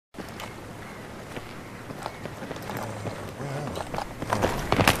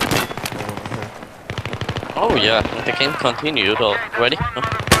yeah, the game continued already. Oh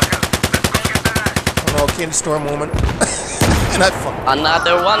no, candy store moment. And I fucked.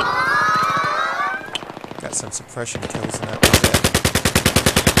 Another one. Got some suppression kills in that one.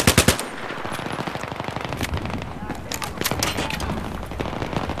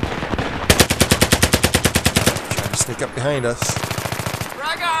 Trying to sneak up behind us.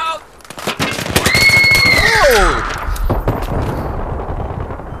 Frag out! Oh!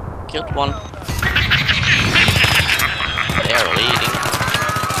 Killed one. They're leading.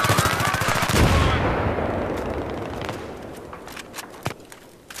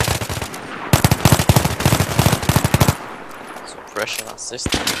 Suppression assist.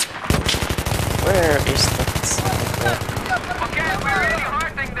 Where is that? Okay, we're really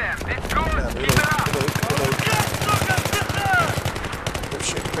hurting them. It's good. Keep it up. Oh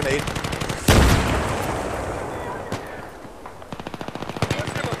shit, grenade.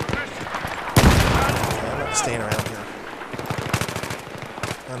 I'm not staying around here.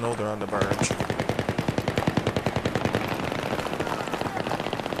 I know they're on the barge.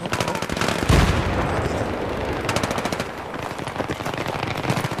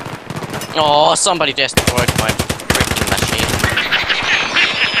 Oh, somebody destroyed my freaking machine.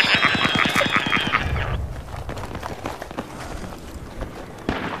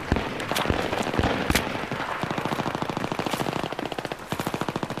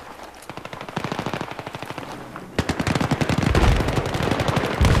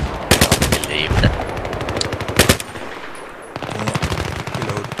 Can't believe that.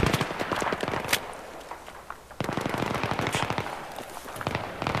 Reload.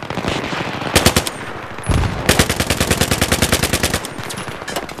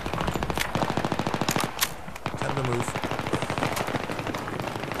 Time to move.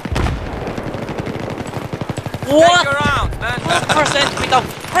 What? Take her out, man. 12% with a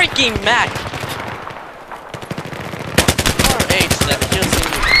freaking Mac! RH that kills him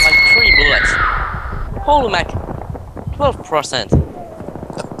with like 3 bullets. Holy Mac! 12%.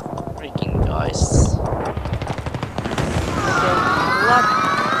 Freaking guys. Blood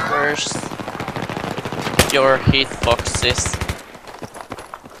first. Your hitboxes.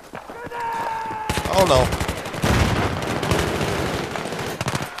 Oh no.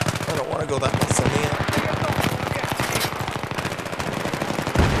 I don't want to go that much on me.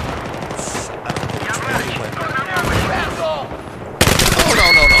 Oh no,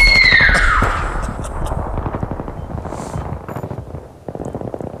 no, no, no.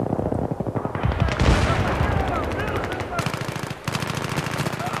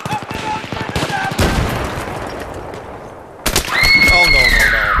 Oh no, no,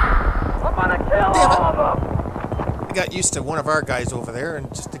 no. I'm gonna kill all of them. I got used to one of our guys over there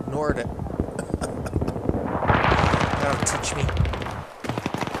and just ignored it. That'll teach me.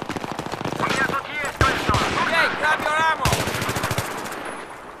 Okay, grab your ammo.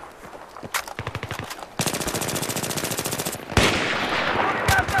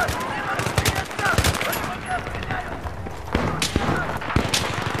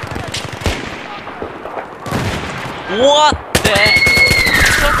 What the?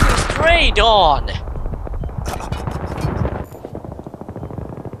 Looking straight on!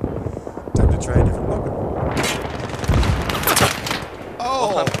 Time to try a different weapon. Well,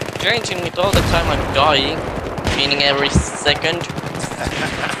 Oh! I'm changing it all the time I'm dying, meaning every second.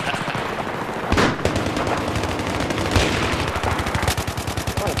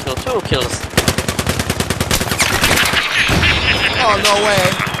 One kill, 2 kills. Oh, no way!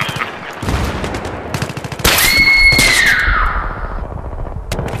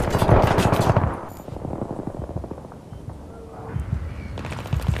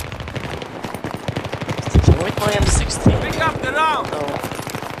 Sticking with my M16. Pick up the round. No.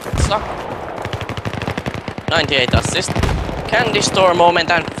 Suck. 98 assist. Candy store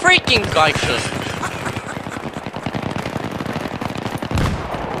moment and freaking geishas.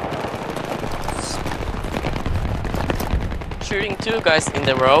 Shooting 2 guys in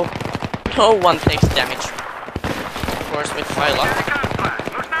the row. No one takes damage. Of course with my luck.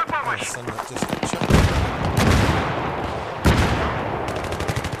 My son just got shot.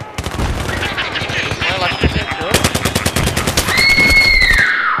 My luck didn't go.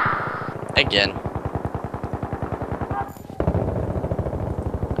 Again.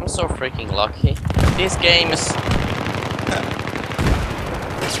 I'm so freaking lucky. These games.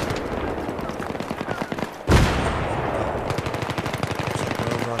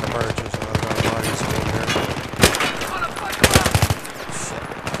 Over on the barges, so I've got bodies over there. Shit.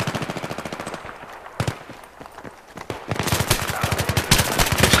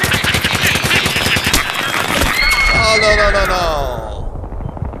 Oh no no no no!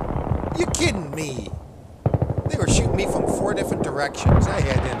 You kidding me? were shooting me from 4 different directions. I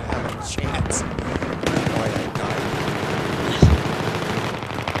didn't have a chance. Boy, I died.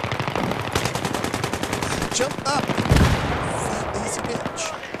 Jump up! Fat lazy bitch.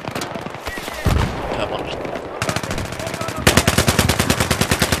 Come on.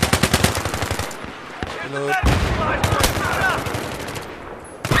 Reload.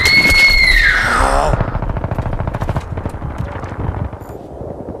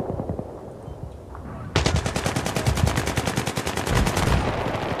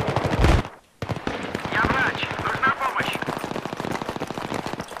 Я врач. Нужна помощь.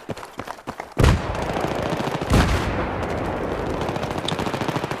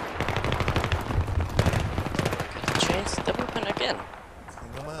 Change the weapon again.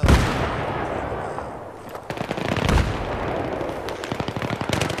 Clean them out.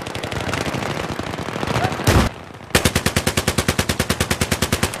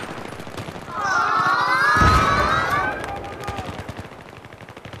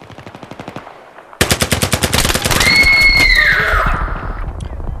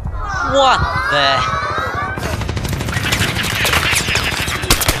 What the?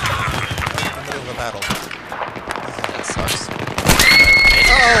 Middle of the battle. That sucks.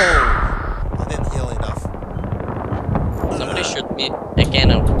 Oh! I didn't heal enough. Somebody shoot me again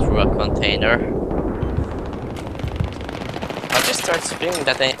through a container. I'll just start spinning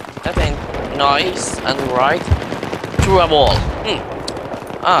that ain't nice and right through a wall.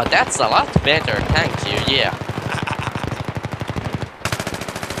 Ah, that's a lot better, thank you, yeah.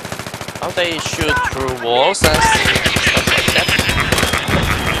 How they shoot through walls and stuff like that.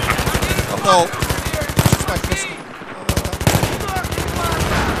 Oh no! It's my pistol.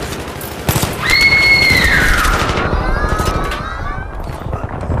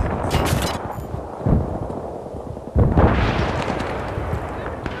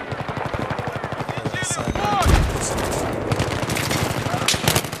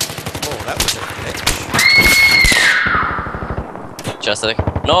 Oh, that was a glitch. Just a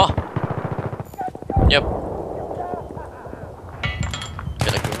no. Yep.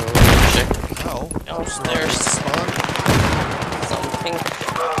 Gotta go check Oh, downstairs. spawn. Something.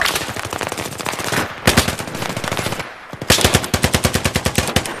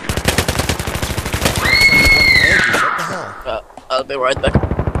 What the hell? I'll be right back.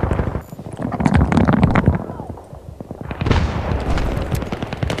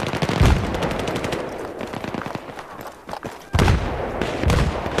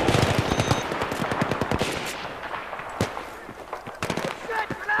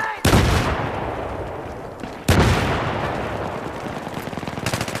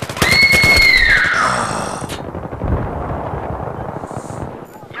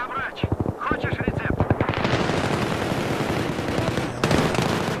 Я врач. Хочешь рецепт?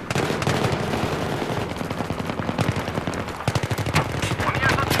 У меня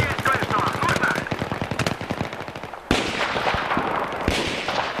тут есть кое-что. Нужно?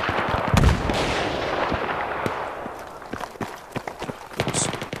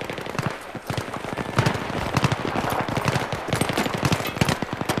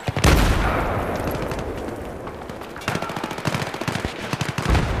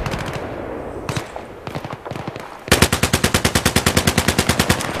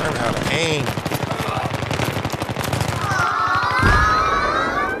 Learn how to aim.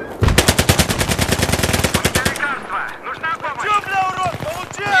 У меня лекарство. Нужна помощь?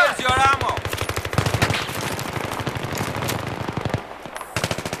 Here's your ammo.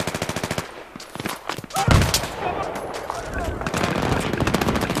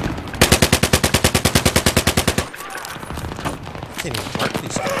 Can't even work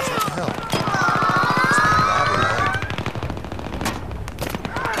these guys. What the hell? It's my lobby, man.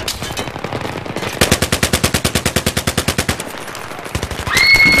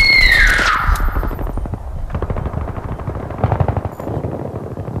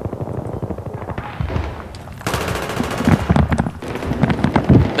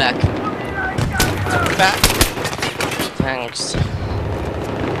 Back. Back. Thanks.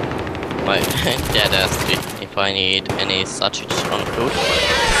 My dad asked me if I need any sausage on food.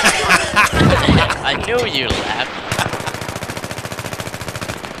 I knew you laughed.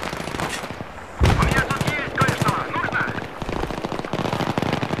 У меня тут есть кое-что. Нужно?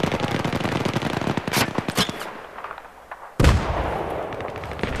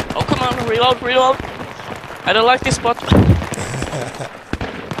 Oh, come on, reload, reload. I don't like this spot.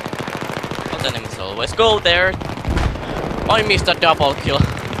 But enemies always go there. I missed a double kill.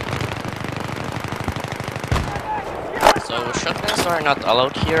 So shotguns are not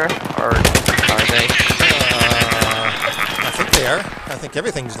allowed here, or are they? I think they are. I think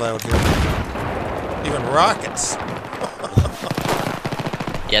everything's loud here. Even rockets.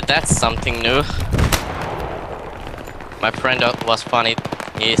 Yeah, that's something new. My friend was funny.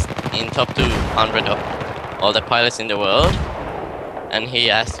 He's in top 200 of all the pilots in the world. And he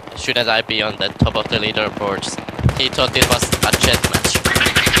asked, shouldn't I be on the top of the leaderboards? He thought it was a jet match.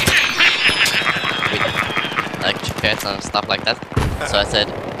 With like jets and stuff like that. So I said,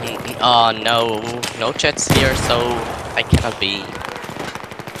 oh no jets here, so I cannot be.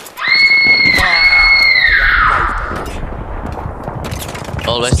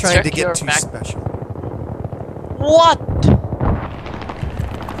 Always Trying check to get your too back. special. What?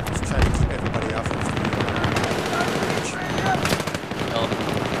 Just trying to keep everybody off of the Oh,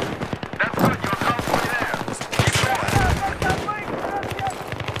 That's good. You're halfway there.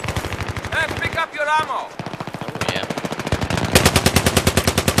 Hey, pick up your ammo. oh yeah.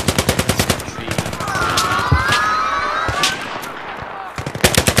 Tree.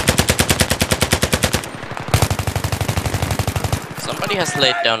 Somebody has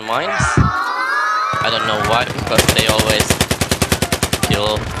laid down mines. I don't know why, because they always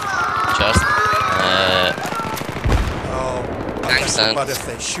kill just tanks and But if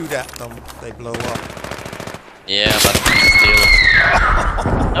they shoot at them, they blow up. yeah, but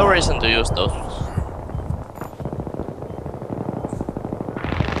still no reason to use those.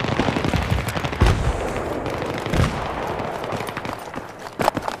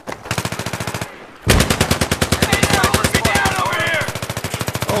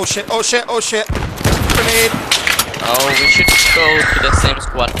 Oh shit, oh shit, oh shit! Grenade! Oh, we should go to the same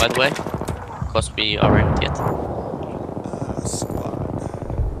squad, by the way, because we aren't yet. Squad.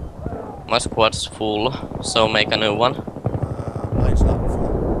 My squad's full, so make a new one. Mine's not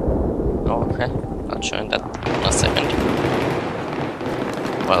full. Oh, okay, I'll join that in a second.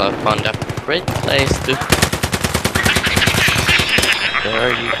 Well, I found a great place to.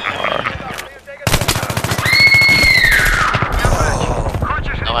 There you are.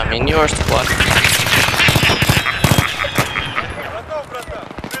 Now I'm in your squad.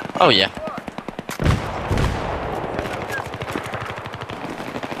 Oh yeah.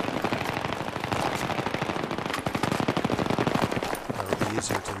 That'll be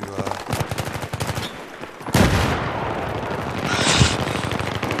easier to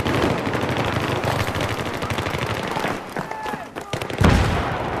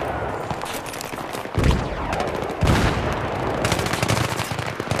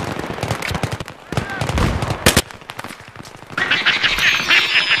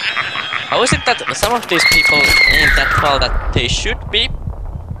How is it that some of these people ain't that tall that they should be?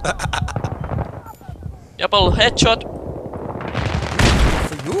 Double headshot.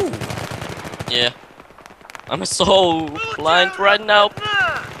 for you. Yeah. I'm so blind right now.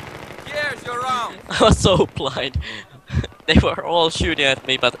 Here's your round. I was so blind. They were all shooting at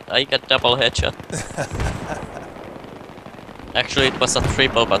me, but I got double headshot. Actually, it was a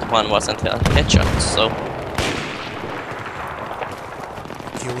triple, but one wasn't a headshot, so.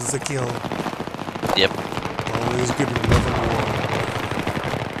 Kill's the kill. Yep. Always give me love and war.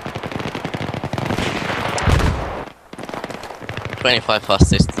 $25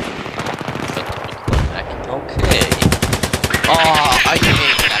 assist. Okay. Oh, I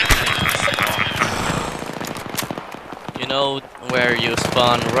hate that. You know where you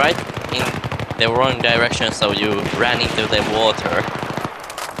spawn right in the wrong direction, so you ran into the water.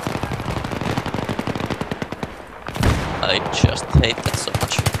 I just hate that so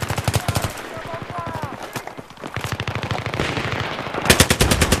much.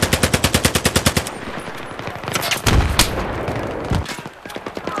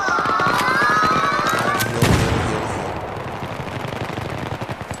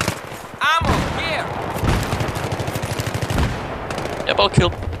 Ammo, here. Double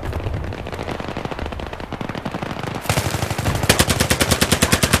kill.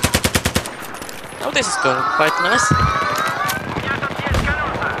 Oh, this is going quite nice.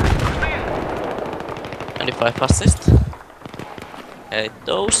 25 assist. Hate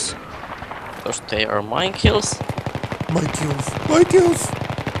those. Because they are mine kills. My kills. My kills.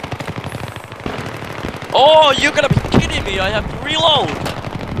 Oh, you're gonna be kidding me! I have to reload!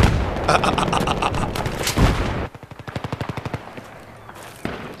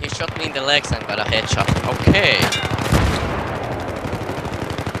 He shot me in the legs and got a headshot. Okay.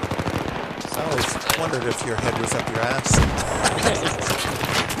 I always wondered if your head was up your ass.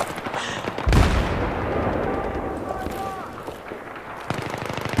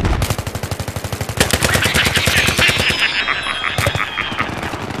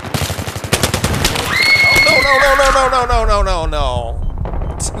 No.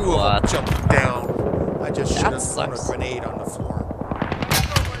 Two of them jumped down. I just should have thrown a sucks. grenade on the floor.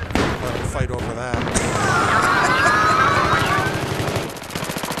 Well, fight over that.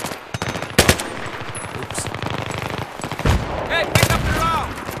 Oops. Hey, pick up the round!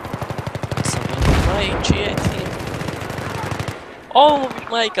 Someone on my G18. Oh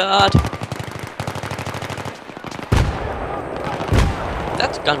my god!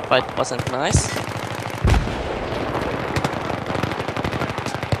 That gunfight wasn't nice.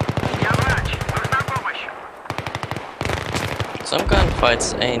 Я врач. Нужна помощь. Some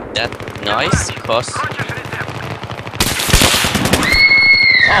gunfights ain't that nice, cause... Хочешь рецепт?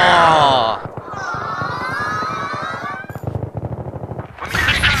 Oh!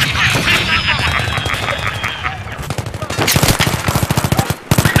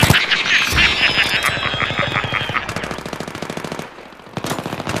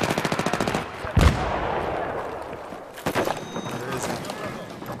 Where is it?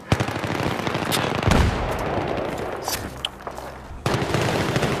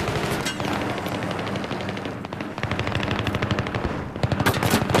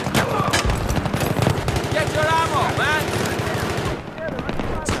 Get your ammo, man!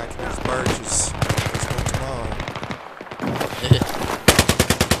 Attacking these barges. There's no tomorrow.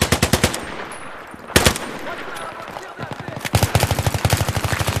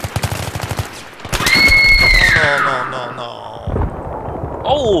 No.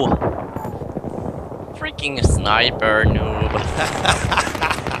 Oh! Freaking sniper noob.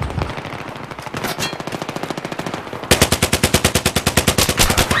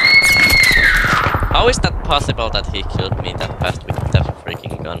 How is that possible that he killed me that fast with that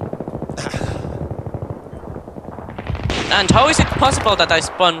freaking gun? And how is it possible that I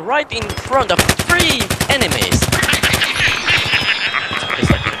spawn right in front of 3 enemies? Is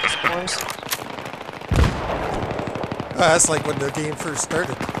that in the spawns? That's like when the game first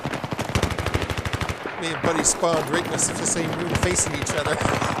started. Me and Buddy spawned right in the same room facing each other.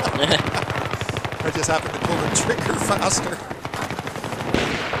 I just happened to pull the trigger faster.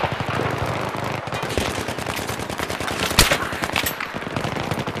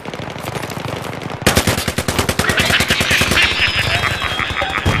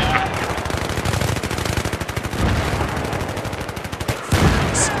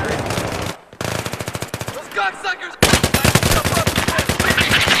 Those cocksuckers!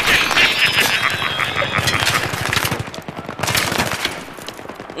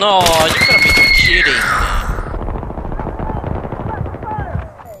 No, you gotta be kidding me.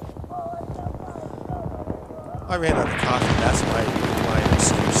 I ran out of coffee, that's my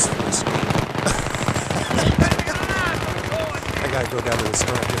excuse for this game. I gotta go down to the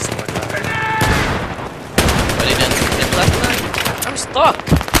store and get some more coffee. But he didn't hit last night. I'm stuck.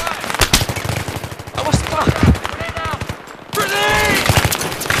 I was stuck. Grenade!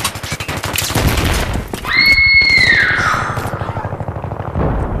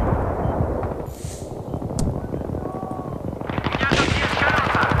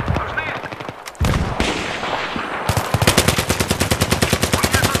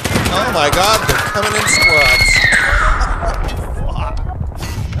 Oh my god, they're coming in squads. Fuck.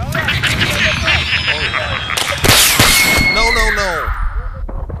 No.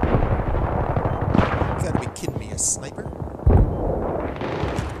 You gotta be kidding me, a sniper?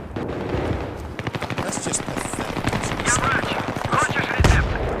 That's just pathetic. Я врач. Хочешь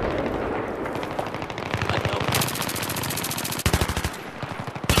рецепт? I know.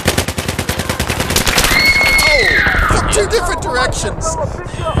 Oh! From 2 different directions!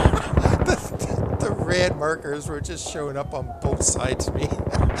 The red markers were just showing up on both sides of me.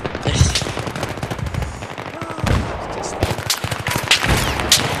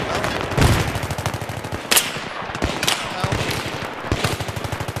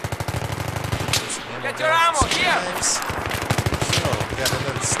 Get your ammo, here! Nice. So, we got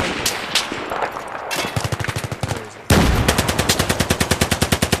another sniper. Where is it?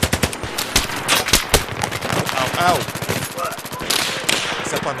 Ow!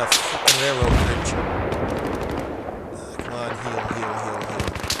 It's up on the fucking railroad bridge. Come on, heal.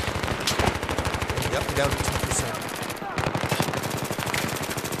 Yep, we're down to 2%.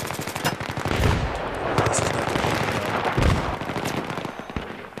 This is not good.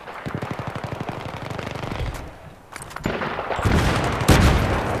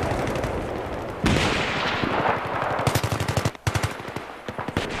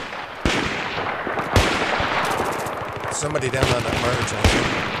 Somebody down on that barge, I think.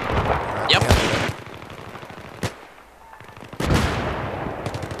 Yep.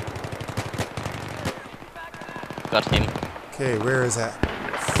 Got him. Okay, where is that?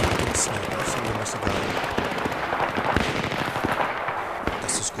 Fucking sniper. Somebody must have got him.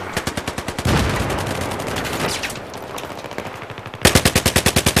 This is good.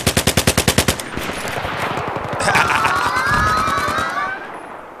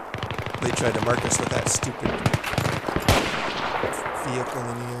 tried to mark us with that stupid vehicle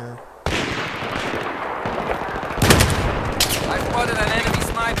in the air. I spotted an enemy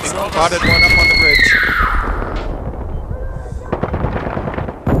sniper. Spotted one up on the bridge.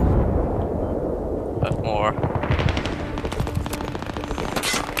 But more.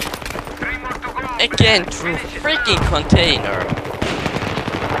 3 more to go. Again, through freaking container.